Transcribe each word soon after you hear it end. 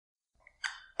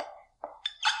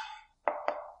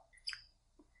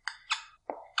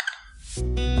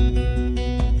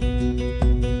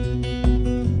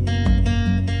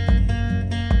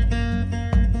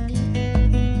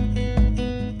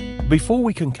Before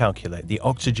we can calculate the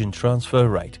oxygen transfer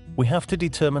rate, we have to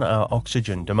determine our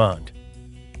oxygen demand.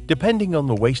 Depending on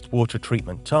the wastewater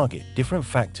treatment target, different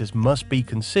factors must be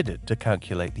considered to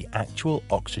calculate the actual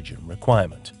oxygen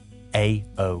requirement,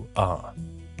 AOR.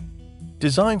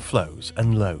 Design flows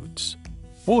and loads.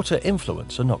 Water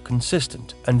influents are not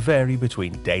consistent and vary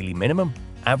between daily minimum,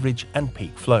 average and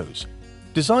peak flows.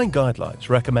 Design guidelines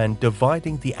recommend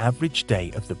dividing the average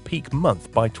day of the peak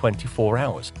month by 24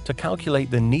 hours to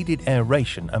calculate the needed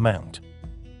aeration amount.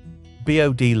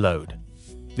 BOD load.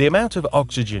 The amount of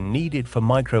oxygen needed for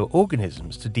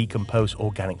microorganisms to decompose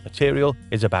organic material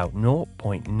is about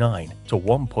 0.9 to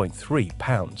 1.3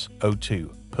 pounds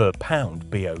O2 per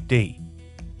pound BOD.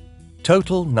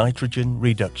 Total nitrogen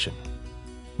reduction.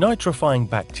 Nitrifying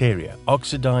bacteria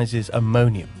oxidizes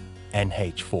ammonium,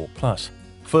 NH4+,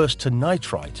 first to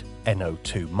nitrite,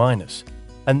 NO2-,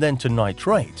 and then to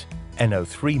nitrate,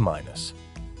 NO3-.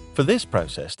 For this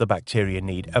process, the bacteria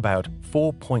need about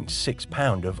 4.6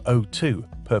 pound of O2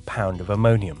 per pound of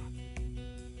ammonium.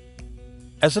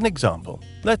 As an example,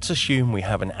 let's assume we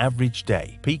have an average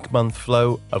day peak month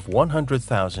flow of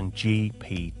 100,000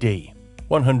 GPD,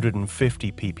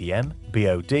 150 ppm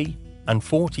BOD, and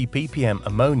 40 ppm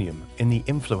ammonium in the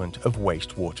influent of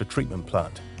wastewater treatment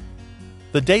plant.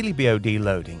 The daily BOD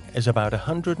loading is about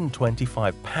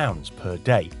 125 pounds per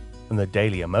day, and the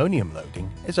daily ammonium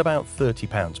loading is about 30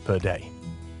 pounds per day.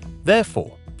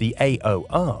 Therefore, the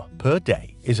AOR per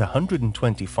day is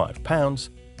 125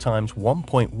 pounds times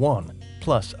 1.1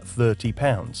 plus 30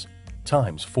 pounds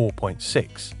times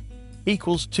 4.6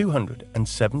 equals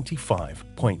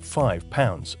 275.5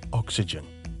 pounds oxygen.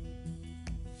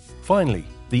 Finally,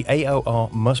 the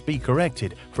AOR must be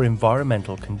corrected for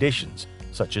environmental conditions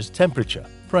such as temperature,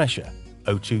 pressure,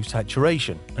 O2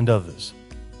 saturation, and others.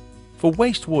 For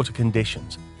wastewater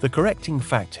conditions, the correcting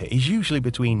factor is usually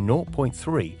between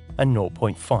 0.3 and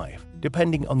 0.5,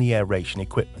 depending on the aeration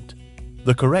equipment.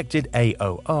 The corrected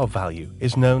AOR value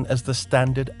is known as the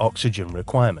standard oxygen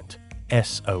requirement,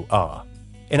 SOR.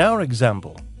 In our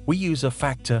example, we use a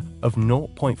factor of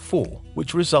 0.4,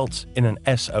 which results in an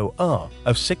SOR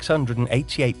of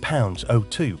 688 pounds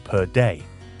O2 per day.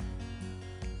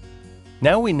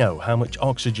 Now we know how much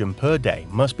oxygen per day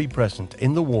must be present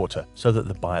in the water so that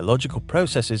the biological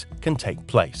processes can take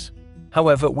place.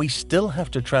 However, we still have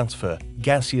to transfer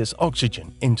gaseous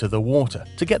oxygen into the water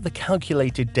to get the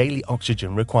calculated daily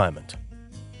oxygen requirement.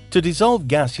 To dissolve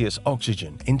gaseous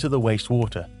oxygen into the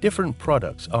wastewater, different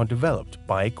products are developed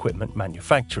by equipment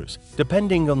manufacturers.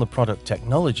 Depending on the product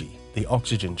technology, the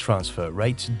oxygen transfer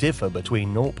rates differ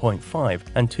between 0.5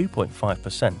 and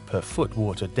 2.5% per foot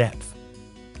water depth.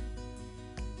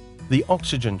 The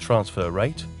oxygen transfer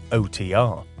rate,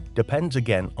 OTR, depends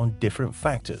again on different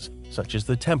factors such as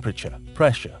the temperature,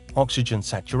 pressure, oxygen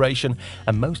saturation,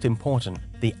 and most important,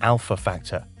 the alpha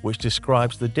factor, which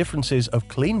describes the differences of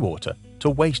clean water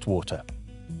to wastewater.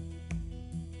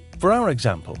 For our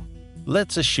example,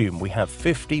 let's assume we have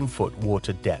 15-foot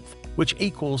water depth, which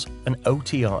equals an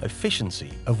OTR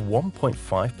efficiency of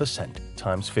 1.5%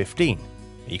 times 15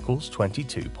 equals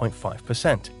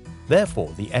 22.5%.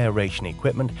 Therefore, the aeration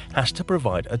equipment has to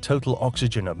provide a total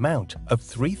oxygen amount of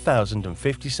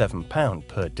 3,057 pounds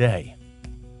per day.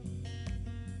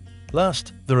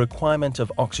 Last, the requirement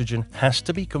of oxygen has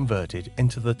to be converted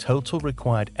into the total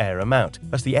required air amount,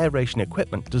 as the aeration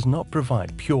equipment does not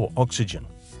provide pure oxygen.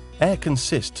 Air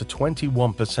consists to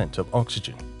 21% of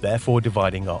oxygen. Therefore,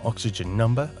 dividing our oxygen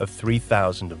number of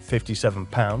 3,057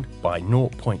 pounds by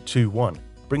 0.21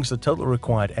 brings the total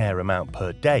required air amount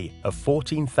per day of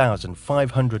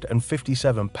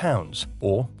 14,557 pounds,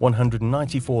 or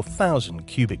 194,000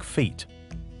 cubic feet.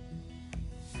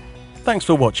 Thanks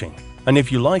for watching, and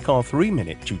if you like our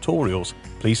 3-minute tutorials,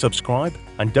 please subscribe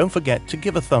and don't forget to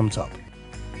give a thumbs up.